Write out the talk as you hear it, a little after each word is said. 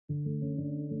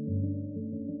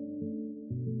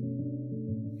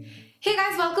Hey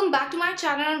guys, welcome back to my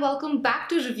channel and welcome back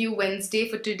to Review Wednesday.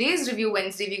 For today's Review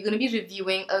Wednesday, we're going to be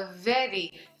reviewing a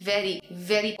very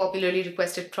popularly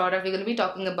requested product. We're going to be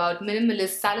talking about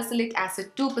Minimalist Salicylic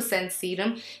Acid 2%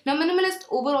 Serum. Now, Minimalist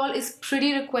overall is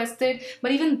pretty requested,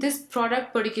 but even this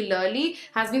product particularly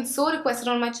has been so requested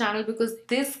on my channel because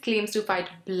this claims to fight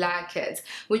blackheads,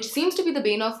 which seems to be the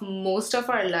bane of most of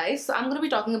our lives. So I'm going to be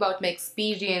talking about my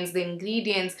experience, the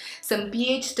ingredients, some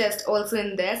pH test also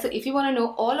in there. So if you want to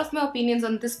know all of my opinions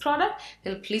on this product,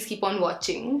 then please keep on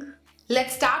watching.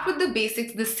 Let's start with the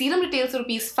basics. The serum retails for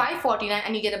rupees 549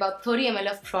 and you get about 30 ml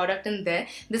of product in there.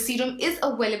 The serum is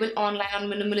available online on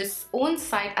Minimalist's own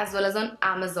site as well as on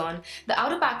Amazon. The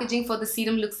outer packaging for the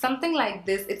serum looks something like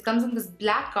this. It comes in this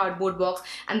black cardboard box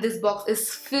and this box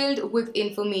is filled with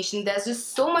information. There's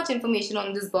just so much information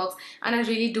on this box and I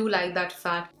really do like that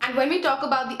fact. And when we talk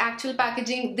about the actual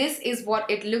packaging, this is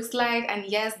what it looks like, and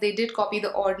yes, they did copy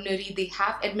the ordinary. They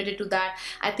have admitted to that.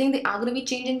 I think they are going to be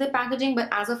changing the packaging, but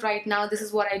as of right now, this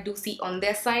is what I do see on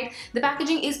their site. The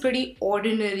packaging is pretty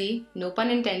ordinary, no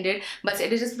pun intended, but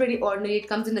it is just pretty ordinary. It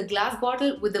comes in a glass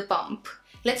bottle with a pump.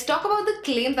 Let's talk about the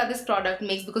claims that this product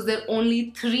makes, because there are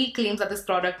only 3 claims that this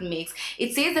product makes.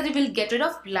 It says that it will get rid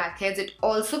of blackheads, it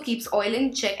also keeps oil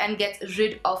in check and gets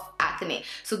rid of acne.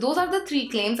 So those are the 3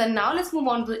 claims, and now let's move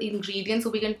on to the ingredients so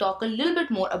we can talk a little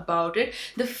bit more about it.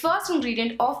 The first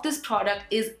ingredient of this product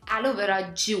is aloe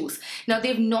vera juice. Now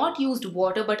they've not used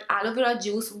water but aloe vera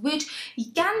juice, which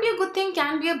can be a good thing,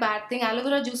 can be a bad thing. Aloe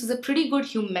vera juice is a pretty good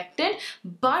humectant,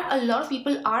 but a lot of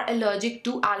people are allergic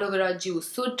to aloe vera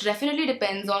juice, so it definitely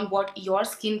depends on what your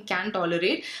skin can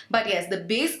tolerate. But yes, the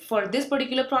base for this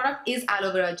particular product is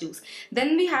aloe vera juice.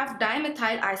 Then we have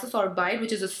dimethyl isosorbide,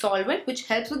 which is a solvent which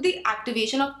helps with the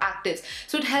activation of actives.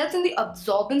 So it helps in the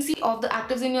absorbency of the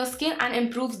actives in your skin and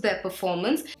improves their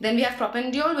performance. Then we have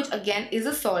propanediol, which again is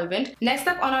a solvent. Next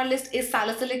up on our list is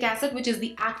salicylic acid, which is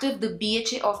the active, the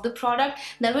BHA of the product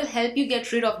that will help you get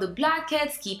rid of the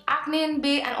blackheads, keep acne in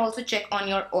bay, and also check on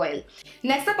your oil.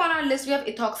 Next up on our list we have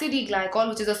ethoxy-D-glycol,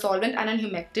 which is a solvent and an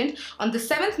humectant. On the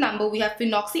 7th number we have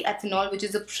phenoxyethanol, which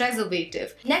is a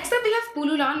preservative. Next up we have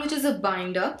pululan, which is a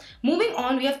binder. Moving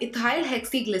on, we have ethyl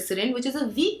hexyglycerin, which is a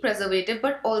weak preservative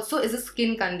but also is a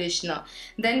skin conditioner.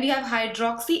 Then we have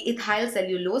hydroxyethyl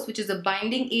cellulose, which is a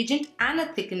binding agent and a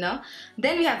thickener.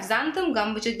 Then we have xanthan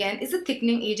gum, which again is a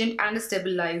thickening agent and a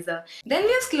stabilizer. Then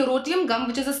we have sclerotium gum,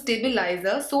 which is a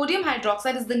stabilizer. Sodium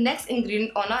hydroxide is the next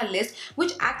ingredient on our list,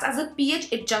 which acts as a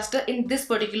pH adjuster in this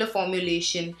particular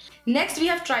formulation. Next we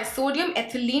have trisodium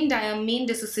ethylene diamine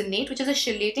diisocyanate, which is a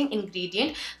chelating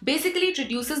ingredient. Basically it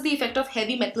reduces the effect of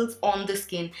heavy metals on the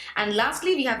skin. And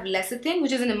lastly we have lecithin,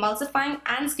 which is an emulsifying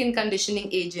and skin conditioning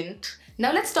agent.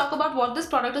 Now let's talk about what this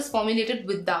product is formulated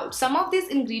without. Some of these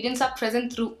ingredients are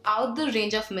present throughout the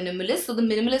range of Minimalist. So the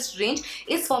Minimalist range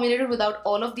is formulated without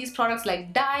all of these products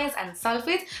like dyes and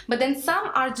sulfates, but then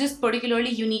some are just particularly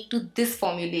unique to this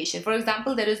formulation. For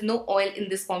example, there is no oil in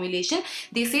this formulation.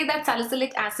 They say that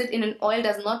salicylic acid in an oil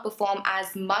does not perform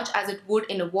as much as it would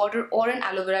in a water or an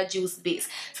aloe vera juice base.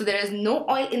 So there is no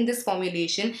oil in this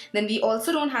formulation. Then we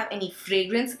also don't have any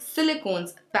fragrance,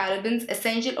 silicones, parabens,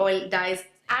 essential oil, dyes,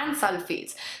 and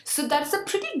sulfates. So that's a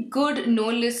pretty good no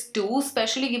list too,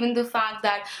 especially given the fact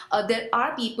that there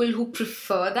are people who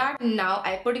prefer that. Now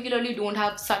I particularly don't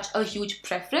have such a huge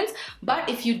preference, but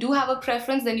if you do have a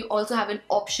preference, then you also have an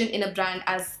option in a brand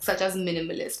such as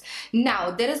Minimalist.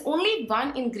 Now there is only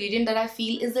one ingredient that I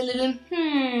feel is a little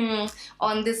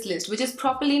on this list, which is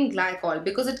propylene glycol,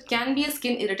 because it can be a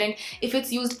skin irritant if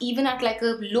it's used even at like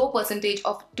a low percentage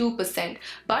of 2%,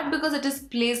 but because it is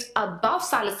placed above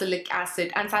salicylic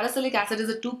acid, and salicylic acid is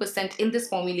a 2% in this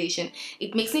formulation,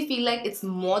 it makes me feel like it's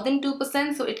more than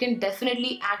 2%, so it can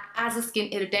definitely act as a skin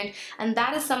irritant, and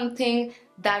that is something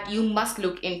that you must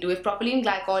look into. If propylene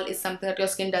glycol is something that your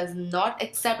skin does not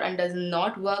accept and does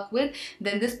not work with,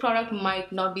 then this product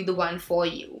might not be the one for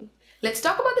you. Let's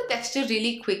talk about the texture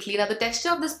really quickly. Now the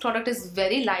texture of this product is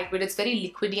very lightweight, it's very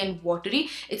liquidy and watery.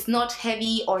 It's not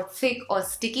heavy or thick or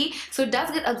sticky, so it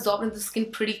does get absorbed into the skin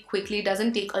pretty quickly. It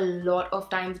doesn't take a lot of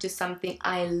time, which is something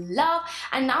I love.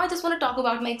 And now I just want to talk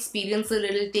about my experience a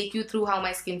little, take you through how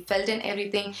my skin felt and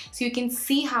everything, so you can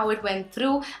see how it went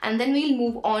through, and then we'll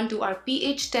move on to our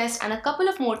pH test and a couple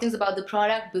of more things about the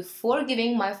product before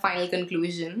giving my final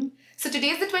conclusion. So today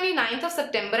is the 29th of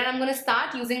September and I'm going to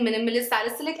start using Minimalist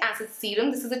Salicylic Acid Acid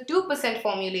Serum. This is a 2%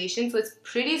 formulation, so it's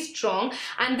pretty strong,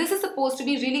 and this is supposed to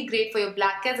be really great for your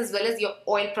blackheads as well as your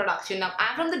oil production. Now,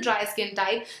 I'm from the dry skin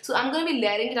type, so I'm going to be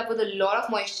layering it up with a lot of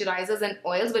moisturizers and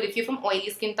oils, but if you're from oily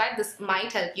skin type, this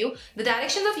might help you. The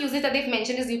directions of usage that they've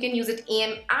mentioned is you can use it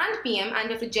AM and PM, and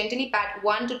you have to gently pat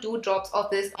 1 to 2 drops of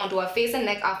this onto our face and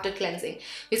neck after cleansing.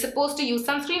 We're supposed to use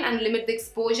sunscreen and limit the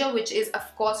exposure, which is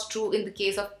of course true in the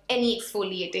case of any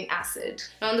exfoliating acid.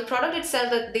 Now, on the product itself,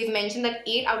 that they've mentioned that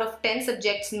 8 out of 10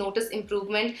 subjects notice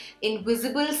improvement in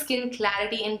visible skin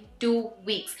clarity in 2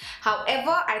 weeks.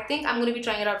 However, I think I'm going to be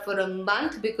trying it out for a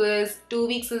month because 2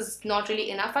 weeks is not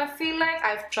really enough. I feel like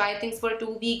I've tried things for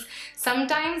 2 weeks.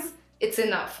 Sometimes it's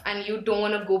enough and you don't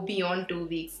want to go beyond 2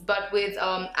 weeks, but with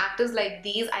actors like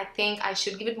these, I think I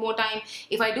should give it more time.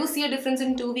 If I do see a difference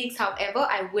in 2 weeks, however,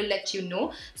 I will let you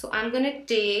know. So I'm gonna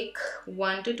take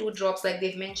 1 to 2 drops like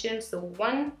they've mentioned. So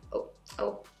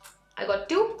I got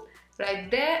 2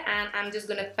 right there, and I'm just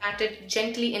gonna pat it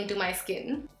gently into my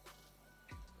skin.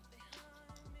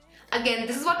 Again,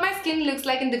 this is what my skin looks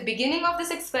like in the beginning of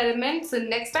this experiment. So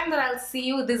next time that I'll see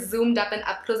you this zoomed up and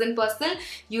up close and personal,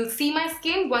 you'll see my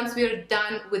skin once we're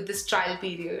done with this trial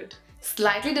period.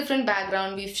 Slightly different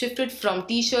background. We've shifted from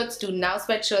t-shirts to now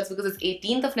sweatshirts because it's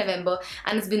 18th of November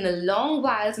and it's been a long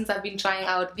while since I've been trying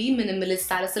out the Minimalist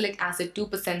Salicylic Acid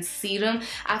 2% Serum.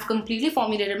 I've completely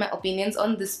formulated my opinions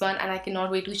on this one and I cannot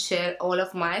wait to share all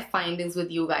of my findings with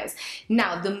you guys.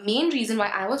 Now, the main reason why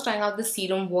I was trying out this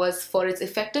serum was for its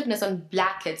effectiveness on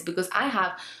blackheads, because I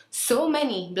have so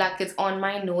many blackheads on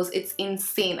my nose. It's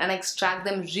insane, and I extract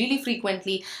them really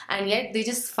frequently, and yet they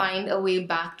just find a way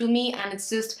back to me, and it's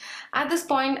just, at this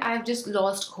point, I've just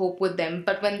lost hope with them.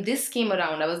 But when this came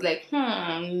around, I was like,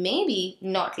 maybe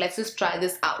not. Let's just try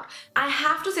this out. I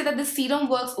have to say that this serum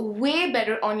works way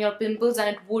better on your pimples than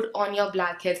it would on your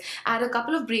blackheads. I had a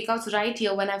couple of breakouts right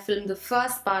here when I filmed the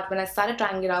first part, when I started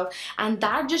trying it out, and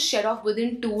that just shed off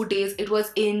within 2 days. It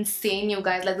was insane, you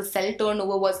guys. Like, the cell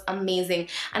turnover was amazing.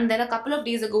 And then a couple of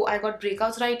days ago, I got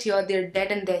breakouts right here. They're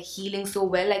dead and they're healing so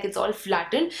well. Like, it's all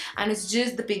flattened and it's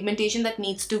just the pigmentation that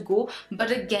needs to go. But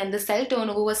again, the cell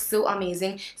turnover was so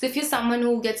amazing. So if you're someone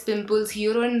who gets pimples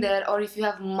here and there, or if you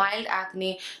have mild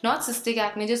acne, not cystic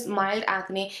acne, just mild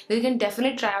acne, then you can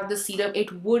definitely try out the serum.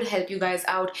 It would help you guys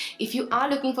out. If you are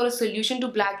looking for a solution to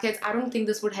blackheads, I don't think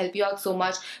this would help you out so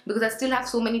much because I still have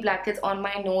so many blackheads on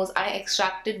my nose. I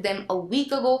extracted them a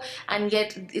week ago and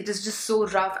yet it is just so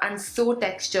rough and so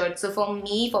textured. So for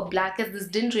me, for blackheads, this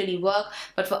didn't really work,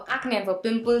 but for acne and for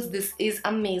pimples, this is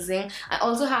amazing. I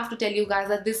also have to tell you guys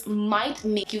that this might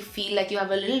make you feel like you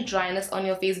have a little dryness on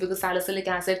your face because salicylic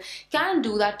acid can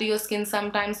do that to your skin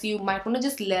sometimes. So you might want to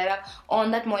just layer up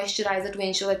on that moisturizer to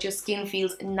ensure that your skin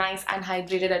feels nice and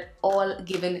hydrated at all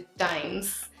given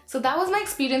times. So that was my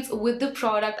experience with the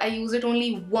product. I use it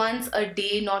only once a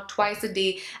day, not twice a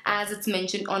day as it's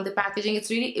mentioned on the packaging. It's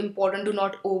really important to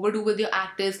not overdo with your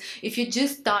actives. If you're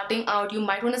just starting out, you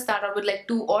might want to start out with like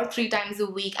 2 or 3 times a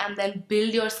week and then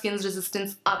build your skin's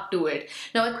resistance up to it.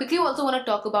 Now, I quickly also want to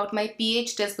talk about my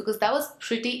pH test because that was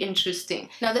pretty interesting.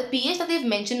 Now, the pH that they've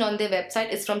mentioned on their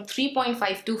website is from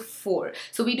 3.5 to 4.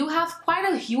 So we do have quite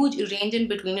a huge range in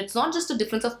between. It's not just a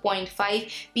difference of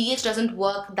 0.5. pH doesn't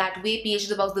work that way. pH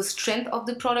is about the strength of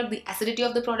the product, the acidity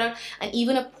of the product, and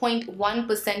even a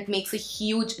 0.1% makes a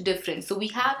huge difference. So we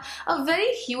have a very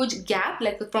huge gap,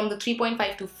 like from the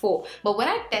 3.5 to 4. But when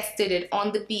I tested it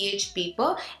on the pH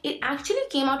paper, it actually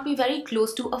came out to be very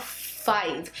close to a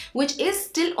 5, which is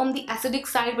still on the acidic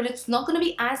side, but it's not going to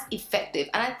be as effective.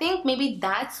 And I think maybe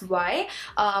that's why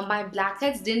my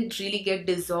blackheads didn't really get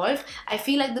dissolved. I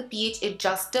feel like the pH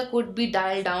adjuster could be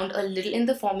dialed down a little in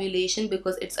the formulation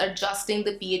because it's adjusting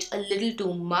the pH a little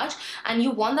too much, and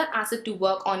you want that acid to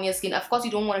work on your skin. Of course,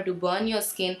 you don't want it to burn your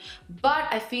skin, but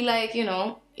I feel like, you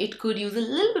know, it could use a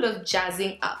little bit of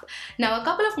jazzing up. Now, a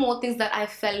couple of more things that I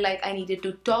felt like I needed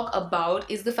to talk about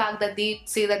is the fact that they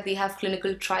say that they have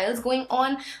clinical trials going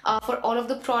on for all of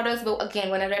the products. But again,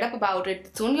 when I read up about it,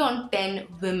 it's only on 10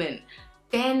 women.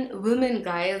 10 women,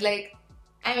 guys. Like,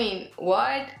 I mean,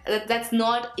 what? That's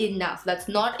not enough. That's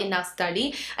not enough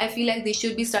study. I feel like they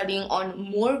should be studying on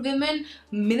more women,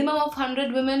 minimum of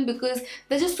 100 women, because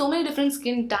there's just so many different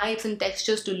skin types and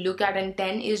textures to look at, and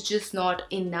 10 is just not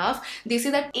enough. They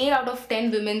say that 8 out of 10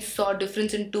 women saw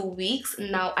difference in 2 weeks.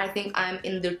 Now, I think I'm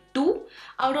in the 2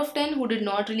 out of 10 who did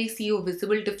not really see a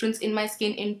visible difference in my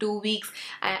skin in 2 weeks,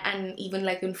 and even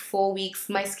like in 4 weeks.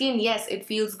 My skin, yes, it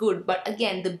feels good, but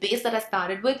again, the base that I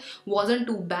started with wasn't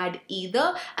too bad either.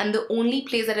 And the only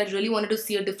place that I really wanted to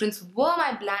see a difference were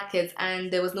my blackheads,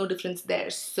 and there was no difference there.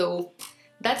 So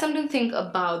That's something to think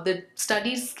about. The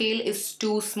study scale is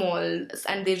too small,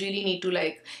 and they really need to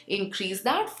like increase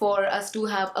that for us to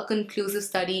have a conclusive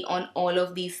study on all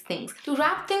of these things. To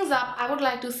wrap things up, I would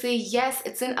like to say yes,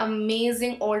 it's an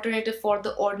amazing alternative for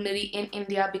the ordinary in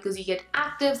India because you get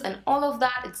actives and all of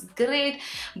that. It's great,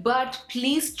 but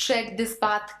please tread this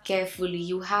path carefully.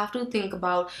 You have to think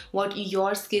about what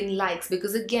your skin likes,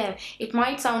 because again, it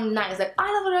might sound nice that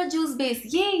aloe vera juice base,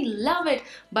 yay, love it,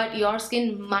 but your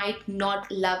skin might not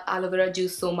love aloe vera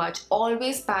juice so much.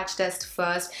 Always patch test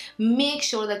first. Make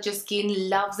sure that your skin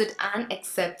loves it and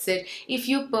accepts it. If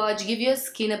you purge, give your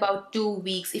skin about 2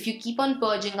 weeks. If you keep on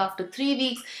purging after 3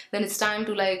 weeks, then it's time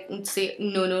to like say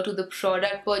no to the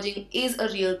product. Purging is a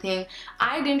real thing.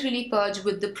 I didn't really purge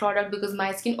with the product because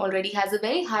my skin already has a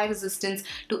very high resistance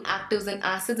to actives and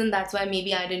acids, and that's why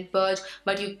maybe I didn't purge.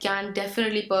 But you can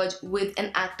definitely purge with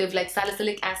an active like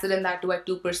salicylic acid, and that too at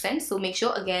 2%. So make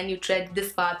sure again you tread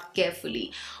this path carefully.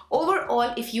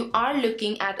 Overall, if you are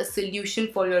looking at a solution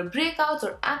for your breakouts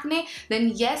or acne,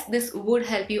 then yes, this would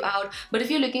help you out. But if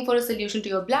you're looking for a solution to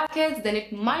your blackheads, then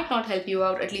it might not help you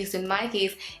out. At least in my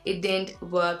case, it didn't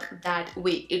work that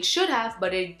way. It should have,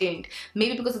 but it didn't.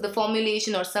 Maybe because of the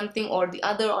formulation or something or the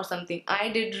other, or something I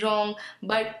did wrong,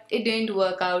 but it didn't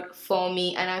work out for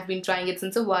me, and I've been trying it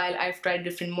since a while. I've tried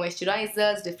different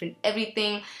moisturizers, different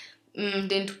everything.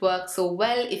 Didn't work so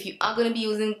well. If you are going to be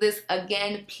using this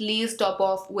again, please top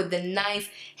off with the nice,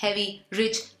 heavy,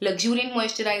 rich, luxuriant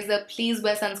moisturizer. Please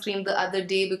wear sunscreen the other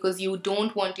day because you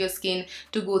don't want your skin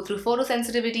to go through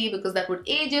photosensitivity, because that would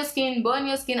age your skin, burn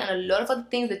your skin, and a lot of other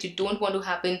things that you don't want to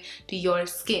happen to your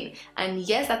skin. And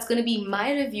yes, that's going to be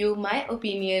my review, my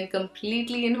opinion,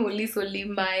 completely and wholly solely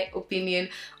my opinion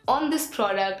on this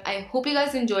product. I hope you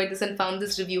guys enjoyed this and found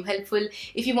this review helpful.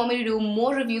 If you want me to do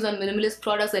more reviews on minimalist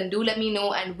products, then do let me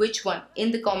know, and which one,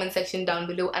 in the comment section down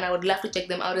below, and I would love to check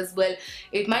them out as well.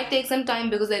 It might take some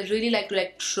time because I really like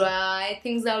to try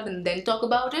things out and then talk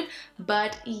about it,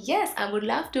 but yes, I would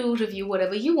love to review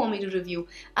whatever you want me to review.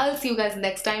 I'll see you guys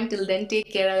next time. Till then,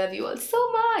 take care. I love you all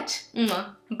so much.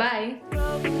 Mwah.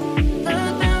 Bye.